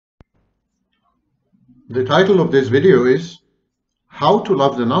The title of this video is How to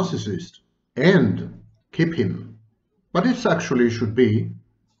Love the Narcissist and Keep Him. But it actually should be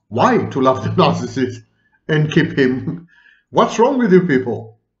Why to Love the Narcissist and Keep Him. What's wrong with you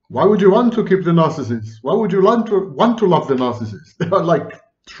people? Why would you want to keep the narcissist? Why would you want to love the narcissist? There are like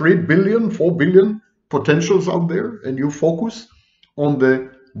 3 billion, 4 billion potentials out there, and you focus on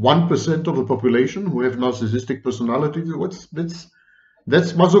the 1% of the population who have narcissistic personalities.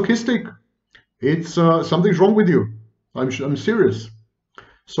 That's masochistic. It's something's wrong with you. I'm serious.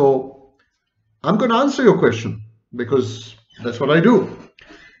 So I'm going to answer your question because that's what I do.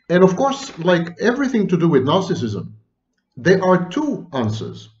 And of course, like everything to do with narcissism, there are two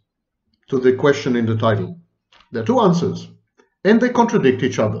answers to the question in the title. There are two answers, and they contradict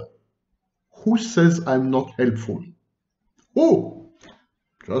each other. Who says I'm not helpful? Who?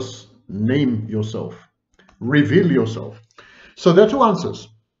 Just name yourself. Reveal yourself. So there are two answers.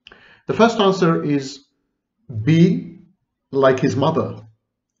 The first answer is be like his mother.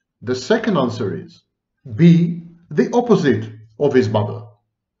 The second answer is be the opposite of his mother.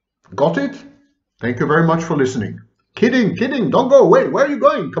 Got it? Thank you very much for listening. Kidding, don't go away. Where are you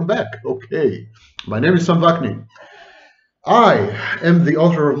going? Come back. Okay. My name is Sam Vaknin. I am the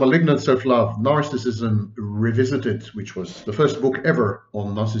author of Malignant Self-Love, Narcissism Revisited, which was the first book ever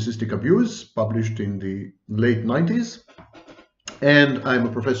on narcissistic abuse, published in the late 90s. And I'm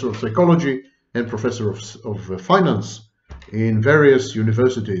a professor of psychology and professor of finance in various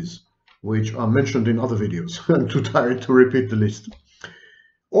universities, which are mentioned in other videos. I'm too tired to repeat the list.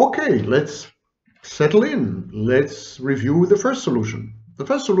 Okay, let's settle in. Let's review the first solution. The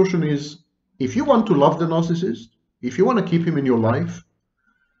first solution is, if you want to love the narcissist, if you want to keep him in your life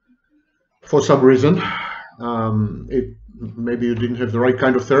for some reason, maybe you didn't have the right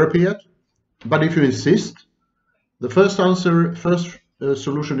kind of therapy yet, but if you insist, the first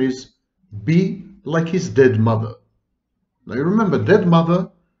solution is be like his dead mother. Now you remember, dead mother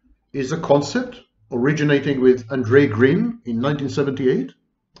is a concept originating with Andre Green in 1978.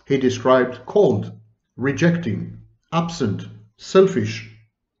 He described cold, rejecting, absent, selfish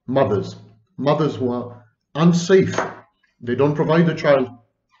mothers who are unsafe. They don't provide the child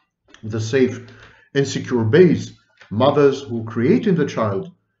with a safe and secure base. Mothers who create in the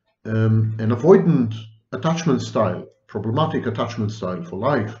child an avoidant attachment style, problematic attachment style for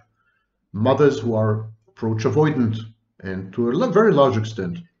life. Mothers who are approach-avoidant and to a very large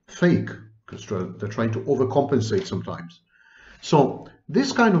extent fake, because they're trying to overcompensate sometimes. So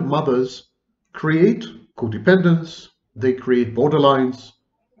this kind of mothers create codependence, they create borderlines,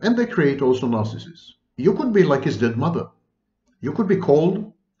 and they create also narcissists. You could be like his dead mother. You could be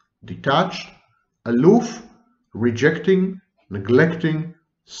cold, detached, aloof, rejecting, neglecting,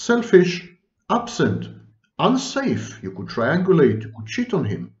 selfish, absent, unsafe. You could triangulate, you could cheat on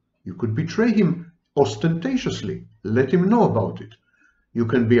him, you could betray him ostentatiously, let him know about it. You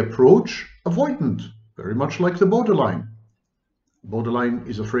can be approach-avoidant, very much like the borderline. Borderline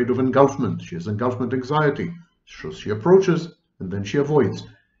is afraid of engulfment. She has engulfment anxiety. So she approaches and then she avoids.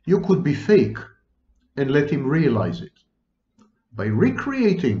 You could be fake and let him realize it. By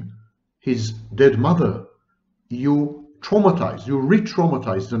recreating his dead mother, you traumatize, you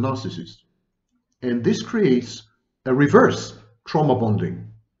re-traumatize the narcissist. And this creates a reverse trauma bonding.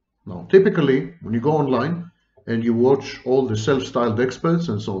 Now, typically, when you go online and you watch all the self-styled experts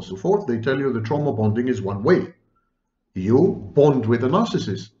and so on and so forth, they tell you the trauma bonding is one way. You bond with a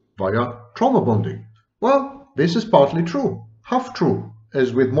narcissist via trauma bonding. Well, this is partly true, half true,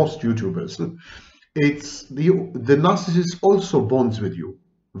 as with most YouTubers. It's the narcissist also bonds with you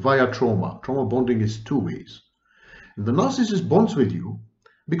via trauma. Trauma bonding is two ways. The narcissist bonds with you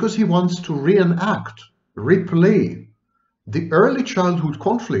because he wants to reenact, replay the early childhood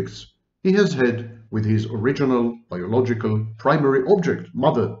conflicts he has had with his original biological primary object,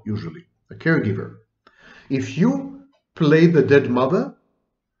 mother usually, a caregiver. If you play the dead mother,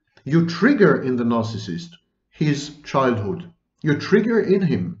 you trigger in the narcissist his childhood. You trigger in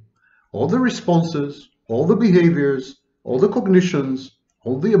him all the responses, all the behaviors, all the cognitions,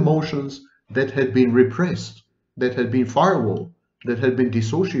 all the emotions that had been repressed, that had been firewalled, that had been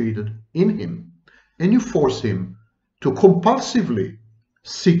dissociated in him. And you force him to compulsively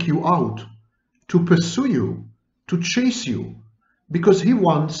seek you out, to pursue you, to chase you, because he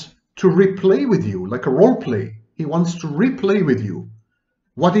wants to replay with you, like a role play. He wants to replay with you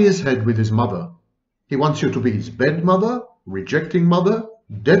what he has had with his mother. He wants you to be his bad mother, rejecting mother,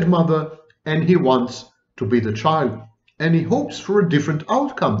 dead mother, and he wants to be the child. And he hopes for a different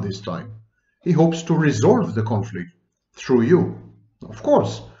outcome this time. He hopes to resolve the conflict through you. Of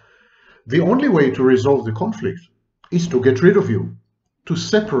course, the only way to resolve the conflict is to get rid of you, to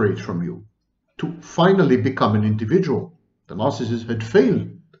separate from you, to finally become an individual. The narcissist had failed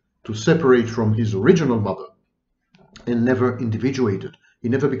to separate from his original mother and never individuated. He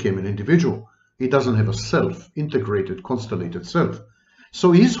never became an individual. He doesn't have a self, integrated, constellated self.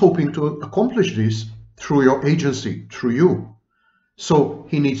 So he's hoping to accomplish this through your agency, through you. So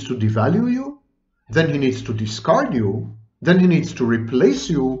he needs to devalue you, then he needs to discard you, then he needs to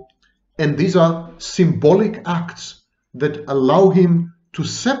replace you, and these are symbolic acts that allow him to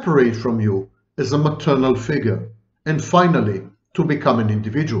separate from you as a maternal figure, and finally to become an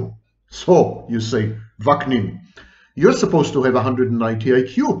individual. So you say, Vaknin, you're supposed to have 190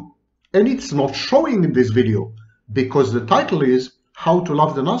 IQ, and it's not showing in this video because the title is How to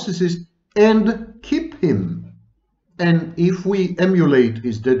Love the Narcissist and Keep Him. And if we emulate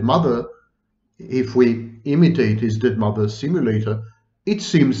his dead mother, if we imitate his dead mother's simulator, it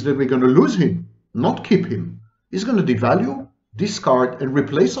seems that we're going to lose him, not keep him. He's going to devalue, discard, and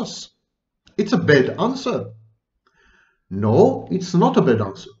replace us. It's a bad answer. No, it's not a bad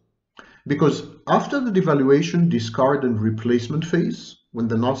answer. Because after the devaluation, discard, and replacement phase, when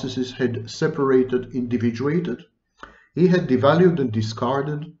the narcissist had separated, individuated, he had devalued and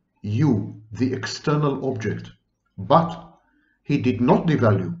discarded you, the external object. But he did not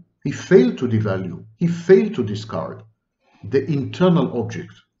devalue. He failed to devalue. He failed to discard the internal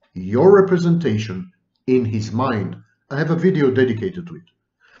object, your representation in his mind. I have a video dedicated to it.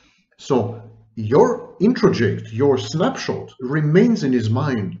 So your introject, your snapshot, remains in his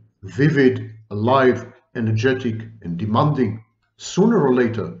mind, vivid, alive, energetic, and demanding. Sooner or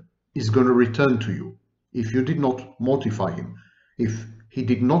later, is going to return to you if you did not mortify him, if he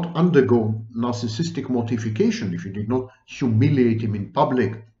did not undergo narcissistic mortification, if you did not humiliate him in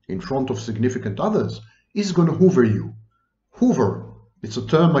public, in front of significant others, he's going to hoover you. Hoover, it's a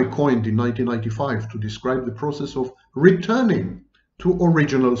term I coined in 1995 to describe the process of returning to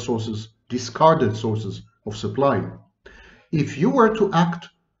original sources, discarded sources of supply. If you were to act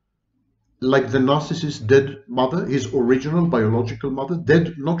like the narcissist's dead mother, his original biological mother,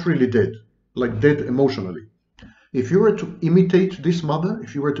 dead, not really dead, like dead emotionally. If you were to imitate this mother,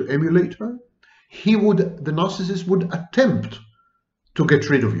 if you were to emulate her, the narcissist would attempt to get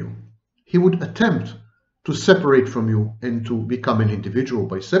rid of you. He would attempt to separate from you and to become an individual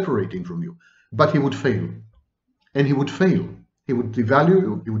by separating from you, but he would fail. And he would fail. He would devalue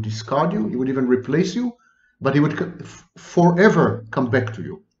you, he would discard you, he would even replace you, but he would forever come back to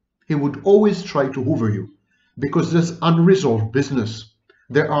you. He would always try to hoover you because there's unresolved business.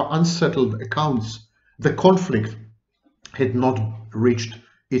 There are unsettled accounts. The conflict had not reached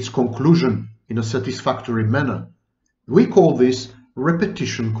its conclusion in a satisfactory manner. We call this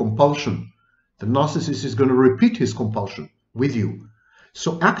repetition compulsion. The narcissist is going to repeat his compulsion with you.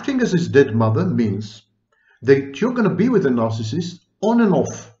 So acting as his dead mother means that you're going to be with the narcissist on and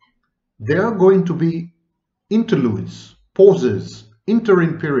off. There are going to be interludes, pauses,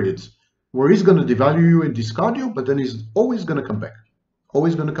 interim periods where he's going to devalue you and discard you, but then he's always going to come back.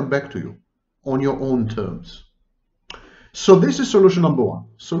 Always going to come back to you on your own terms. So this is solution number one.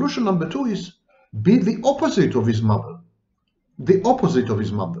 Solution number two is be the opposite of his mother. The opposite of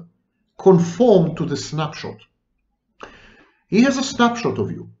his mother. Conform to the snapshot. He has a snapshot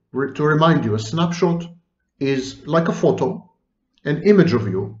of you. To remind you, a snapshot is like a photo, an image of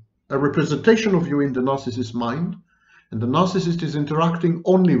you, a representation of you in the narcissist's mind, and the narcissist is interacting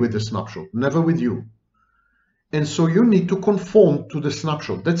only with the snapshot, never with you. And so you need to conform to the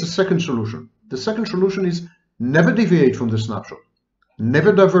snapshot. That's the second solution. The second solution is never deviate from the snapshot,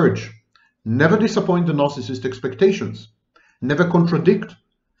 never diverge, never disappoint the narcissist's expectations, never contradict,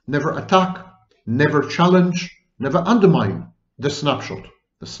 never attack, never challenge, never undermine the snapshot.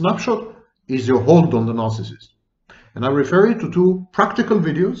 The snapshot is your hold on the narcissist. And I refer you to two practical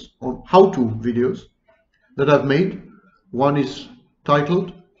videos, or how-to videos, that I've made. One is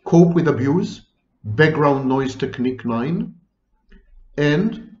titled Cope with Abuse, Background Noise Technique 9.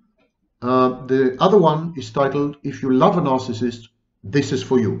 And the other one is titled If You Love a Narcissist, This is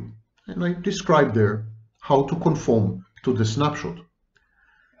for You. And I describe there how to conform to the snapshot.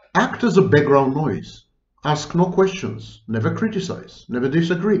 Act as a background noise. Ask no questions. Never criticize. Never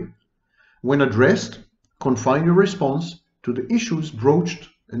disagree. When addressed, confine your response to the issues broached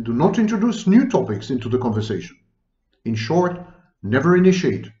and do not introduce new topics into the conversation. In short, never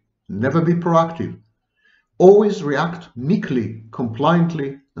initiate. Never be proactive. Always react meekly,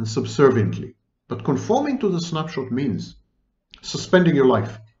 compliantly, and subserviently. But conforming to the snapshot means suspending your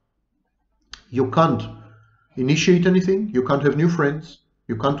life. You can't initiate anything. You can't have new friends.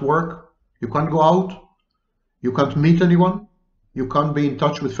 You can't work. You can't go out. You can't meet anyone. You can't be in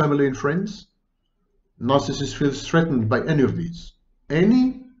touch with family and friends. Narcissist feels threatened by any of these.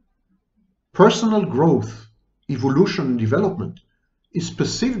 Any personal growth, evolution, and development is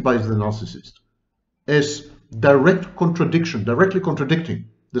perceived by the narcissist as directly contradicting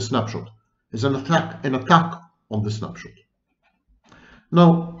the snapshot, as an attack on the snapshot.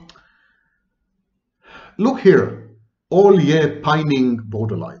 Now, look here, all ye pining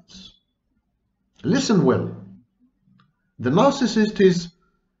borderlines. Listen well. The narcissist is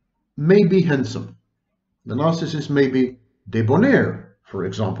maybe handsome. The narcissist may be debonair, for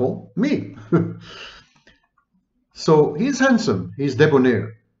example, me. So he's handsome, he's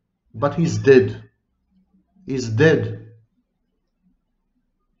debonair, but he's dead. He's dead.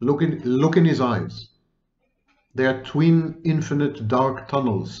 Look in his eyes. They are twin infinite dark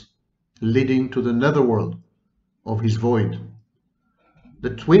tunnels leading to the netherworld of his void.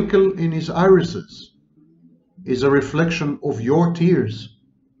 The twinkle in his irises is a reflection of your tears.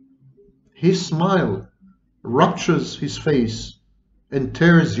 His smile ruptures his face and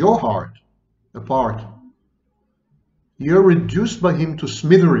tears your heart apart. You're reduced by him to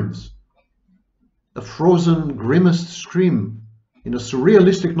smithereens, a frozen, grimaced scream in a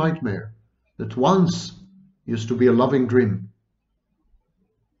surrealistic nightmare that once used to be a loving dream.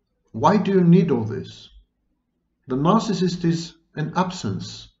 Why do you need all this? The narcissist is an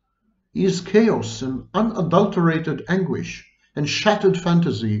absence. He is chaos and unadulterated anguish and shattered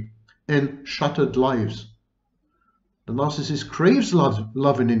fantasy and shattered lives. The narcissist craves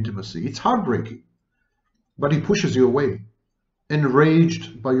love and intimacy. It's heartbreaking, but he pushes you away,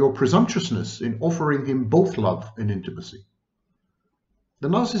 enraged by your presumptuousness in offering him both love and intimacy. The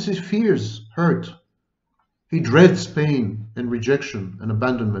narcissist fears hurt. He dreads pain and rejection and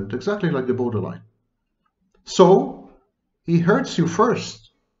abandonment, exactly like the borderline. So he hurts you first.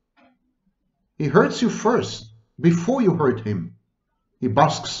 He hurts you first before you hurt him. He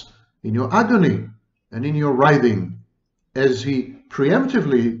basks in your agony and in your writhing as he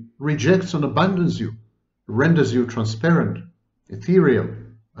preemptively rejects and abandons you, renders you transparent, ethereal,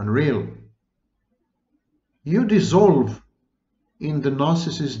 unreal. You dissolve in the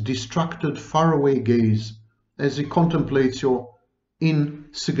narcissist's distracted, faraway gaze as he contemplates your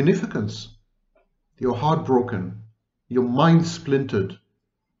insignificance, your heartbroken, your mind splintered.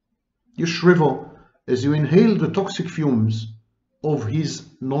 You shrivel as you inhale the toxic fumes of his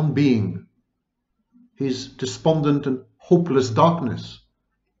non-being, his despondent and hopeless darkness,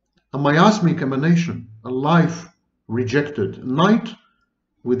 a miasmic emanation, a life rejected, night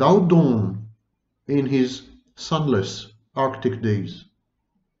without dawn in his sunless Arctic days.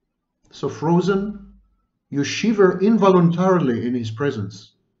 So frozen, you shiver involuntarily in his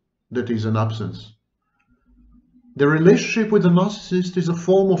presence, that is an absence. The relationship with the narcissist is a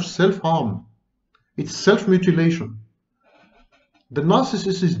form of self-harm. It's self-mutilation. The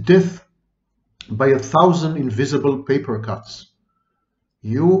narcissist is death by 1,000 invisible paper cuts.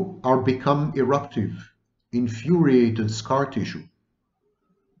 You are become eruptive, infuriated scar tissue.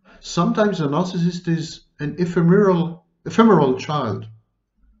 Sometimes the narcissist is an ephemeral child,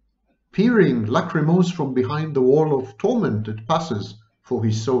 peering lachrymose from behind the wall of torment that passes for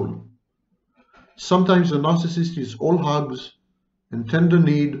his soul. Sometimes the narcissist is all hugs and tender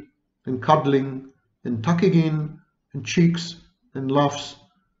need and cuddling and tucking in and cheeks and laughs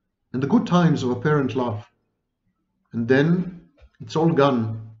and the good times of apparent love. And then it's all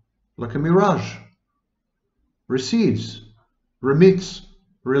gone like a mirage, recedes, remits,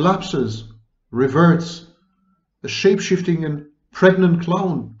 relapses, reverts, a shape-shifting and pregnant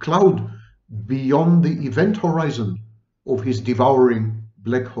cloud beyond the event horizon of his devouring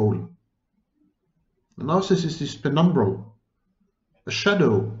black hole. The narcissist is penumbral, a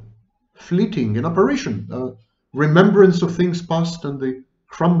shadow, fleeting, an apparition, a remembrance of things past and the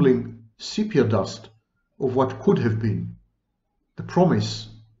crumbling sepia dust of what could have been. The promise,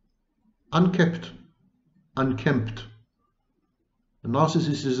 unkept, unkempt. The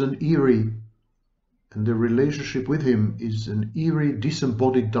narcissist is an eerie, and the relationship with him is an eerie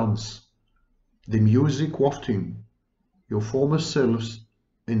disembodied dance. The music wafting, your former selves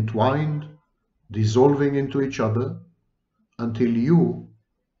entwined, dissolving into each other until you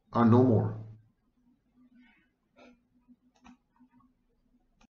are no more.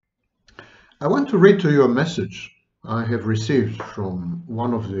 I want to read to you a message I have received from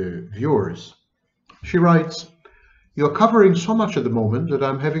one of the viewers. She writes, "You're covering so much at the moment that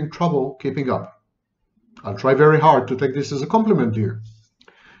I'm having trouble keeping up. I'll try very hard to take this as a compliment, dear."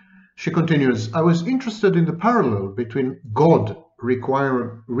 She continues, "I was interested in the parallel between God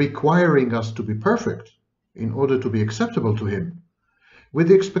requiring us to be perfect in order to be acceptable to him, with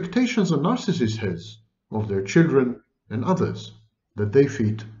the expectations a narcissist has of their children and others that they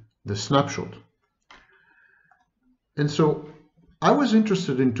fit the snapshot." And so I was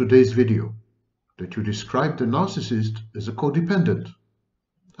interested in today's video that you described the narcissist as a codependent.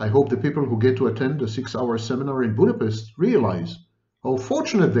 I hope the people who get to attend a 6-hour seminar in Budapest realize how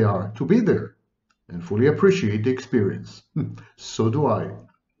fortunate they are to be there and fully appreciate the experience. So do I.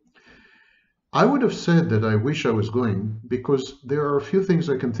 I would have said that I wish I was going because there are a few things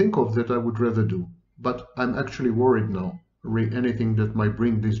I can think of that I would rather do, but I'm actually worried now, anything that might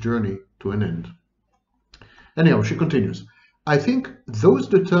bring this journey to an end. Anyhow, she continues, I think those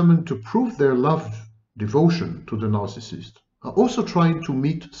determined to prove their love, devotion to the narcissist are also trying to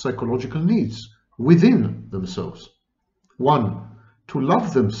meet psychological needs within themselves. 1. To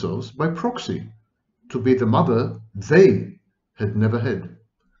love themselves by proxy, to be the mother they had never had.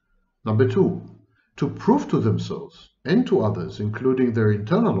 Number 2, to prove to themselves and to others, including their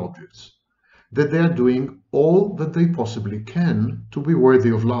internal objects, that they are doing all that they possibly can to be worthy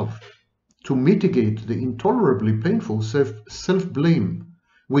of love, to mitigate the intolerably painful self-blame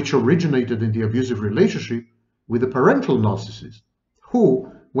which originated in the abusive relationship with the parental narcissist,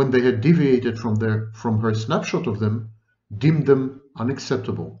 who, when they had deviated from her snapshot of them, deemed them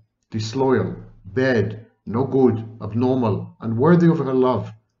unacceptable, disloyal, bad, no good, abnormal, unworthy of her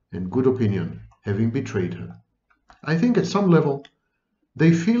love and good opinion, having betrayed her. I think at some level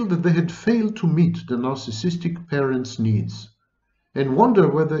they feel that they had failed to meet the narcissistic parents' needs and wonder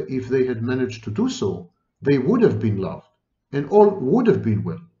whether if they had managed to do so, they would have been loved and all would have been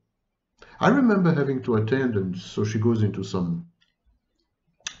well. I remember having to attend, and so she goes into some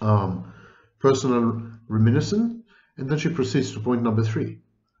personal reminiscence, and then she proceeds to point number 3.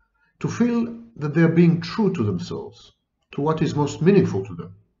 To feel that they are being true to themselves, to what is most meaningful to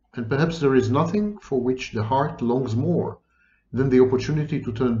them. And perhaps there is nothing for which the heart longs more than the opportunity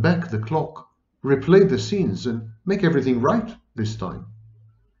to turn back the clock, replay the scenes, and make everything right this time.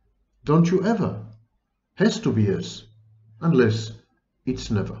 Don't you ever? Has to be yes, unless it's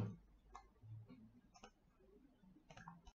never.